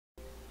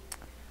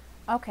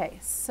Okay,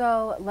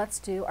 so let's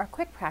do our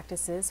quick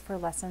practices for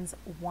lessons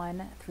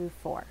 1 through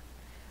 4.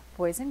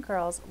 Boys and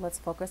girls, let's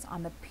focus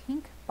on the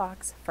pink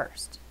box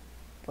first.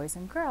 Boys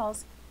and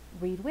girls,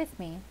 read with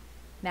me.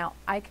 Now,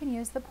 I can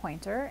use the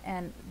pointer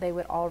and they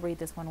would all read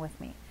this one with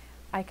me.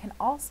 I can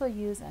also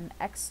use an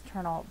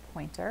external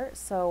pointer.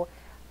 So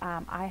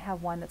I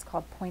have one that's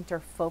called Pointer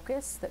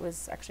Focus that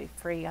was actually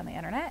free on the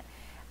internet.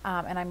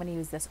 And I'm going to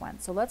use this one.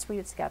 So let's read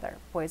it together.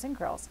 Boys and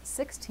girls,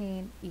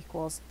 16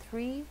 equals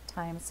 3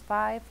 times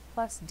 5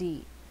 plus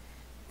D.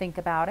 Think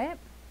about it.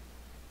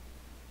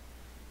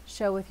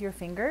 Show with your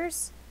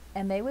fingers,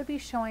 and they would be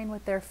showing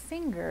with their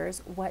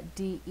fingers what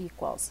D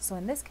equals. So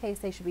in this case,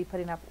 they should be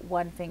putting up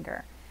one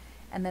finger.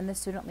 And then the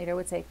student leader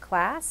would say,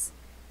 class,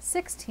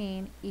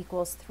 16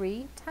 equals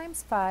 3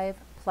 times 5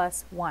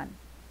 plus 1.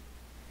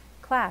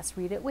 Class,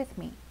 read it with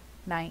me.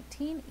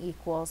 19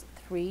 equals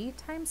 3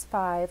 times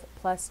 5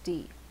 plus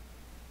D.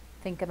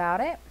 Think about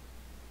it.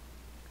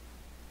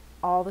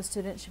 All the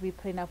students should be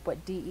putting up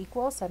what D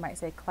equals. So I might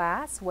say,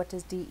 class, what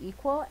does D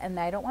equal? And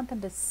I don't want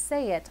them to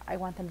say it, I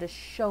want them to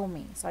show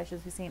me. So I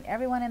should be seeing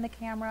everyone in the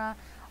camera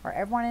or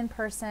everyone in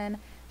person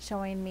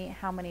showing me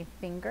how many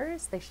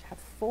fingers. They should have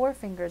 4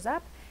 fingers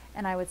up.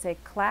 And I would say,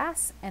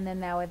 class, and then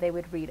now they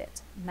would read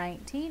it.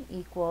 19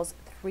 equals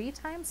 3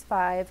 times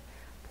 5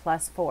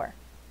 plus 4.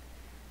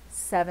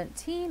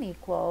 17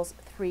 equals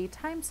 3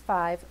 times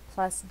 5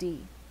 plus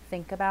D.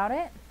 Think about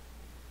it.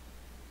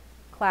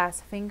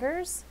 Class,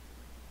 fingers,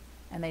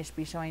 and they should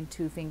be showing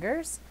 2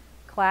 fingers.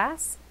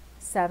 Class,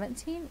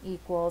 17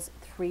 equals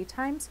 3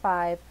 times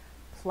 5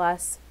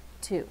 plus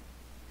 2.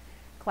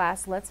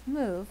 Class, let's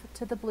move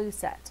to the blue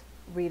set.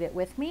 Read it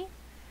with me.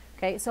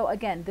 Okay, so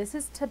again, this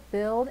is to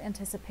build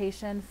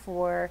anticipation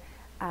for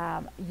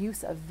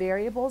use of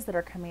variables that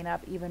are coming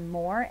up even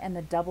more, and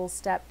the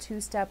double-step,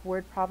 2-step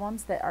word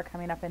problems that are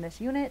coming up in this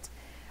unit,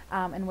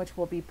 in which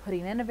we'll be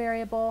putting in a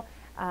variable.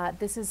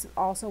 This is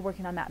also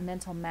working on that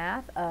mental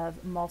math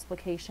of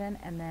multiplication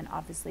and then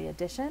obviously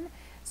addition.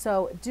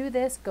 So do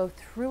this, go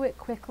through it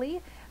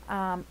quickly,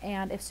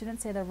 and if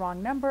students say the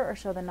wrong number or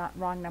show the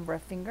wrong number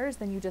of fingers,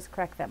 then you just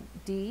correct them.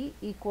 D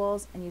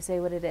equals, and you say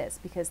what it is,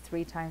 because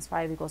 3 times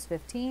 5 equals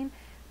 15.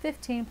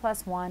 15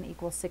 plus 1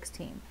 equals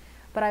 16.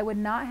 But I would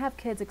not have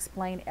kids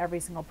explain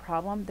every single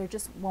problem. There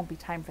just won't be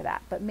time for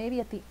that. But maybe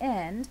at the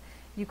end,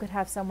 you could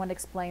have someone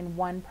explain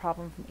one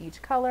problem from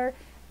each color,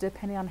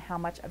 depending on how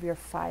much of your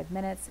 5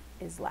 minutes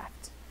is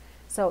left.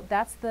 So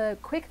that's the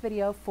quick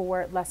video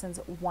for lessons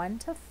 1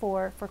 to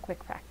 4 for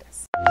quick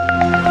practice.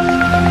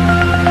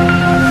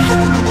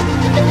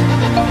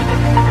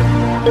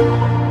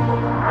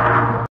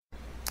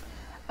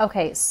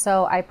 Okay,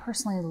 so I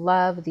personally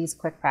love these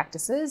quick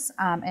practices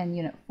in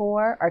Unit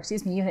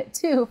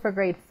 2 for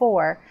grade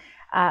 4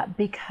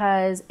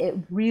 because it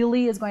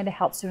really is going to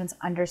help students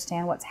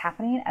understand what's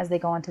happening as they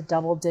go into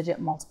double-digit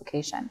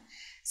multiplication.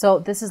 So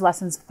this is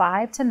lessons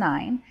 5 to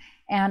 9,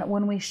 and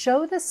when we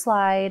show the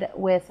slide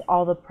with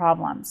all the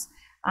problems,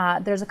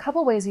 there's a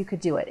couple ways you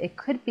could do it. It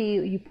could be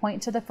you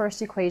point to the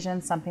first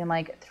equation, something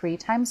like 3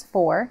 times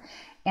 4,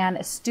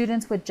 and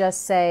students would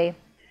just say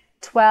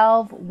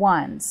 12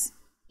 ones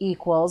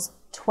equals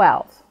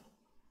 12.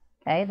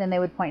 Okay, then they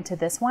would point to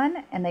this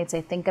one and they'd say,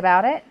 think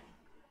about it.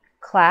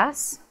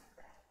 Class,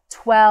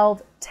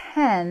 12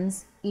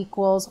 tens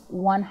equals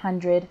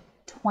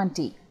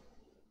 120.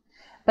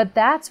 But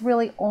that's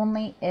really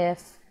only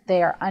if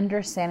they are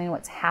understanding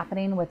what's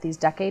happening with these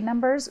decade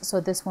numbers. So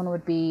this one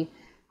would be,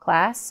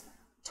 class,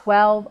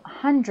 12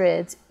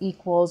 hundreds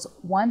equals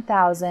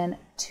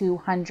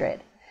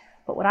 1,200.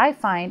 But what I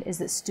find is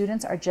that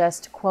students are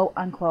just quote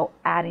unquote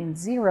adding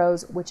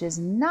zeros, which is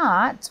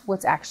not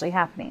what's actually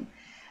happening.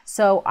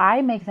 So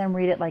I make them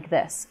read it like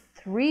this.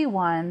 3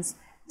 ones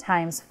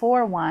times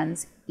 4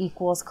 ones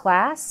equals,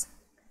 class,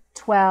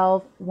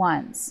 12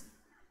 ones.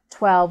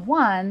 12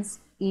 ones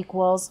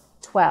equals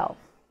 12.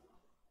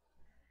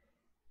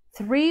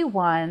 3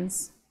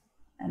 ones,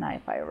 and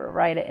if I were to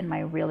write it in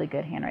my really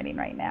good handwriting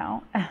right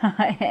now,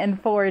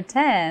 and 4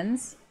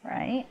 tens,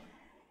 right?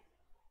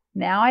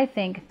 Now I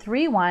think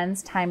 3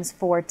 ones times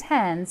 4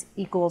 tens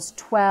equals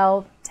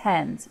 12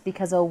 tens,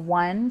 because a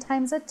 1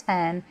 times a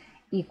 10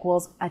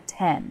 equals a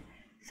 10.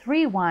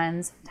 3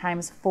 ones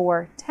times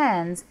 4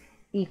 tens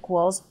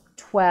equals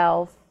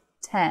 12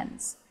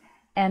 tens.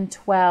 And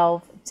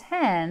 12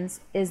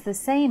 tens is the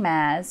same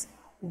as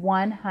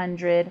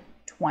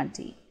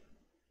 120.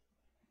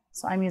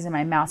 So I'm using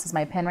my mouse as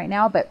my pen right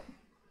now, but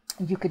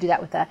you could do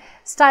that with a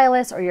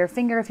stylus or your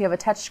finger. If you have a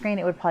touch screen,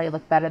 it would probably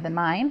look better than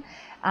mine.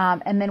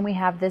 And then we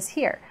have this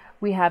here.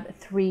 We have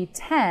 3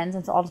 tens,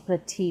 and so I'll just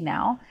put a T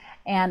now,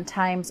 and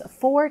times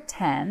 4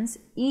 tens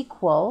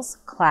equals,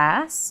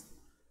 class,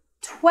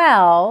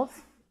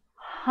 12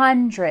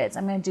 hundreds.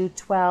 I'm going to do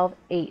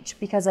 12H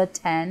because a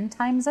 10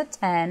 times a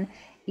 10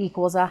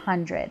 equals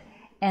 100.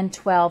 And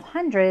 12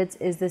 hundreds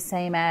is the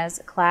same as,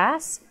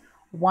 class,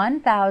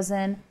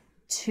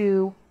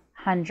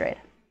 1,200.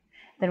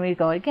 Then we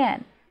go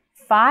again.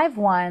 5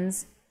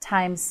 ones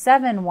times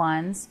 7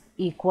 ones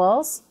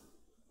equals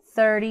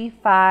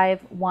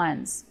 35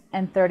 ones.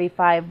 And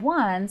 35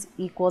 ones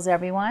equals,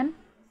 everyone,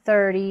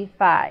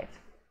 35.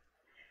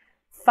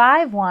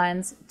 5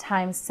 ones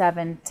times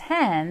 7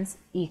 tens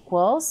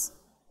equals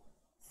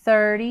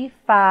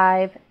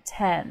 35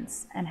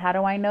 tens. And how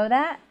do I know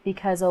that?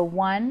 Because a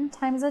 1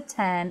 times a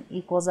 10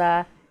 equals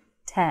a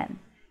 10.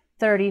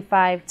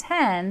 35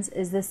 tens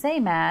is the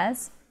same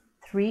as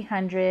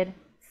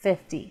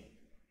 350.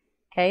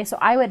 Okay, so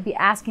I would be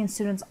asking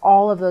students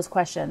all of those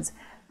questions.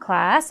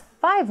 Class,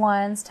 5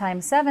 ones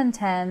times 7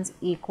 tens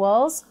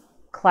equals,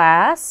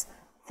 class,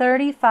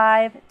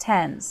 35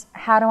 tens.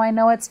 How do I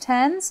know it's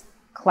tens?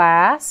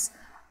 Class,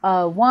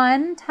 a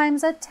 1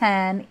 times a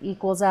 10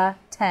 equals a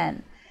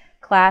 10.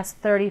 Class,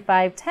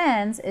 35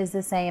 tens is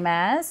the same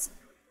as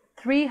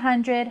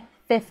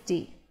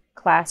 350.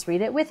 Class,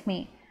 read it with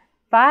me.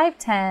 5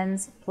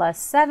 tens plus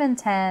 7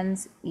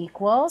 tens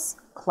equals,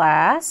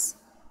 class,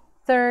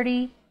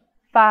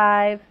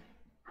 35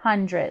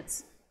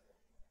 hundreds.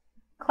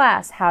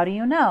 Class, how do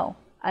you know?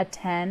 A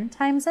 10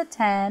 times a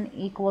 10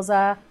 equals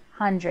a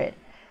 100.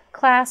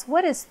 Class,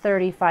 what is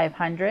 35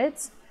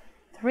 hundreds?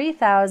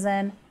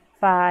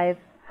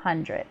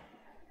 3,500.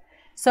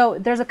 So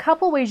there's a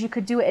couple ways you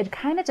could do it. It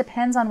kind of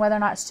depends on whether or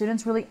not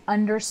students really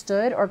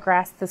understood or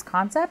grasped this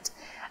concept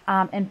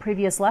in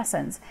previous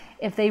lessons.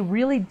 If they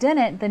really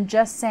didn't, then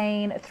just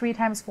saying 3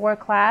 times 4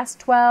 class,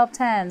 12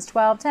 tens.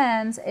 12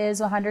 tens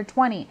is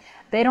 120.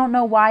 They don't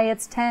know why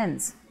it's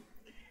tens.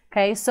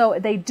 Okay, so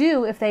they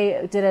do if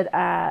they did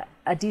a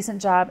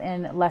decent job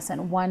in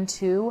lesson 1,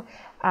 2,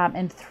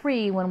 and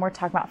 3 when we're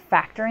talking about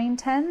factoring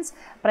tens.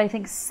 But I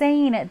think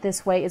saying it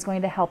this way is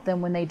going to help them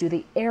when they do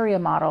the area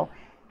model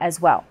as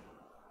well.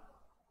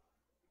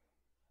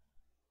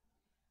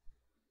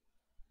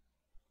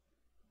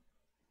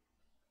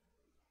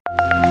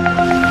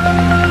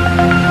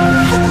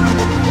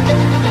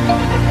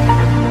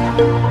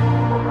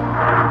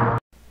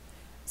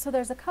 So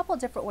there's a couple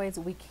different ways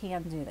we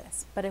can do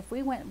this, but if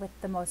we went with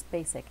the most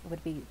basic, it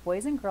would be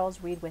boys and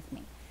girls, read with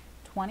me.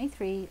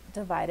 23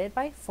 divided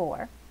by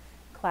 4.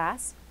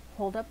 Class,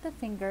 hold up the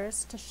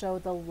fingers to show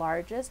the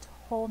largest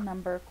whole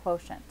number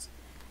quotient.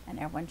 And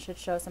everyone should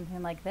show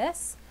something like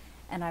this.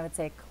 And I would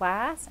say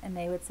class, and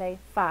they would say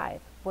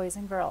 5. Boys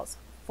and girls,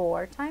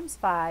 4 times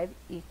 5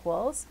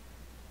 equals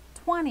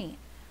 20.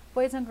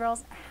 Boys and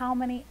girls, how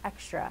many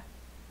extra?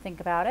 Think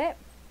about it.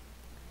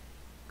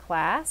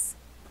 Class,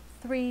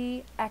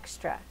 3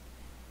 extra.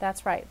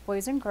 That's right.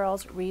 Boys and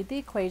girls, read the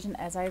equation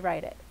as I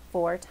write it.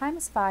 4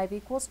 times 5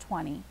 equals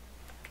 20,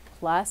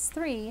 plus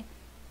 3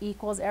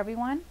 equals,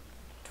 everyone,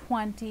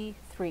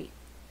 23.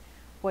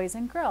 Boys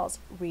and girls,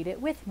 read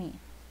it with me.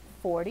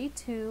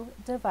 42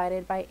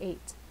 divided by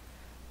 8.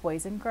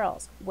 Boys and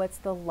girls, what's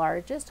the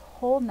largest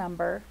whole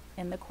number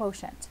in the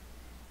quotient?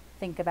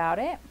 Think about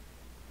it.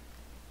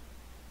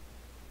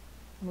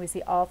 When we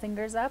see all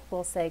fingers up,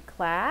 we'll say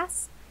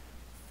class,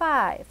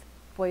 5.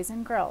 Boys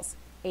and girls,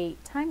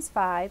 8 times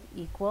 5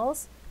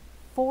 equals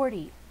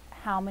 40.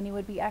 How many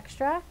would be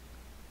extra?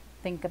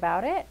 Think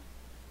about it.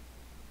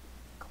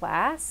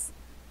 Class,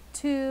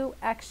 2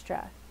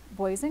 extra.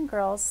 Boys and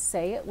girls,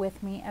 say it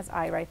with me as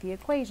I write the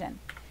equation.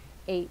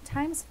 8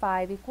 times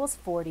 5 equals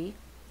 40,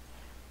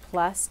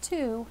 plus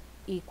 2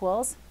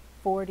 equals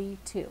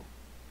 42.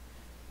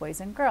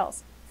 Boys and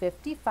girls,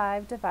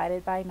 55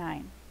 divided by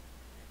 9.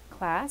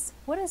 Class,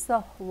 what is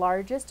the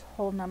largest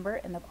whole number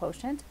in the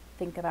quotient?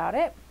 Think about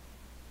it.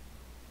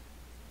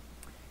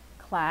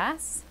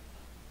 Class,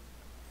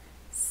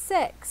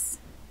 6.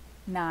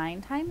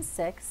 9 times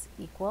 6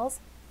 equals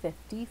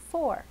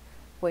 54.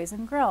 Boys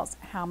and girls,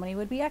 how many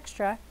would be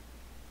extra?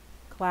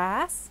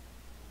 Class,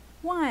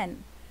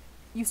 1.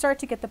 You start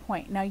to get the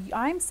point. Now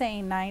I'm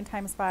saying 9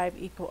 times 5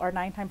 equal, or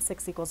 9 times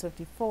 6 equals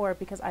 54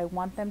 because I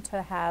want them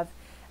to have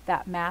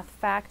that math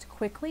fact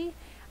quickly.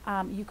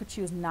 You could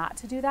choose not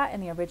to do that in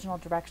the original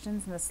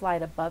directions in the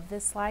slide above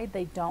this slide.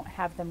 They don't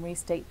have them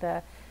restate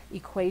the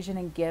equation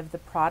and give the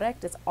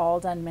product. It's all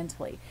done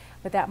mentally.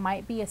 But that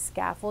might be a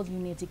scaffold you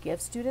need to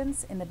give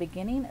students in the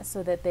beginning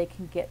so that they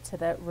can get to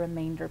the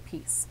remainder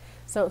piece.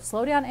 So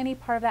slow down any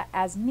part of that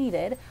as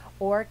needed,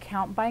 or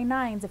count by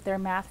nines if their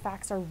math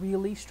facts are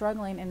really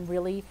struggling and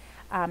really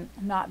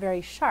not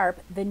very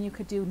sharp. Then you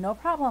could do no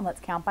problem, let's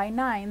count by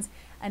nines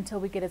until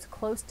we get as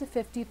close to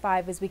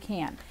 55 as we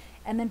can.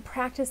 And then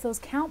practice those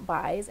count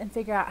bys and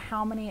figure out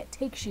how many it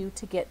takes you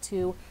to get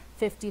to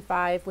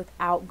 55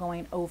 without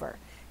going over.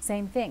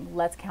 Same thing,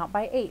 let's count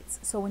by eights.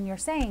 So when you're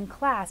saying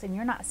class and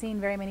you're not seeing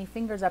very many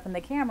fingers up in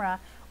the camera,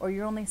 or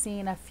you're only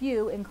seeing a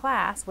few in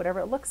class, whatever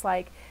it looks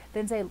like,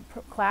 then say,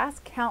 class,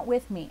 count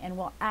with me, and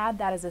we'll add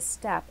that as a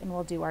step and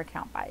we'll do our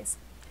count bys.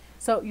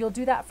 So you'll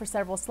do that for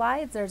several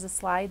slides. There's a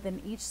slide, then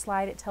each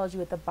slide it tells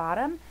you at the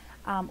bottom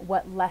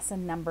what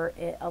lesson number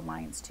it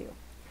aligns to.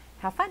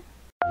 Have fun.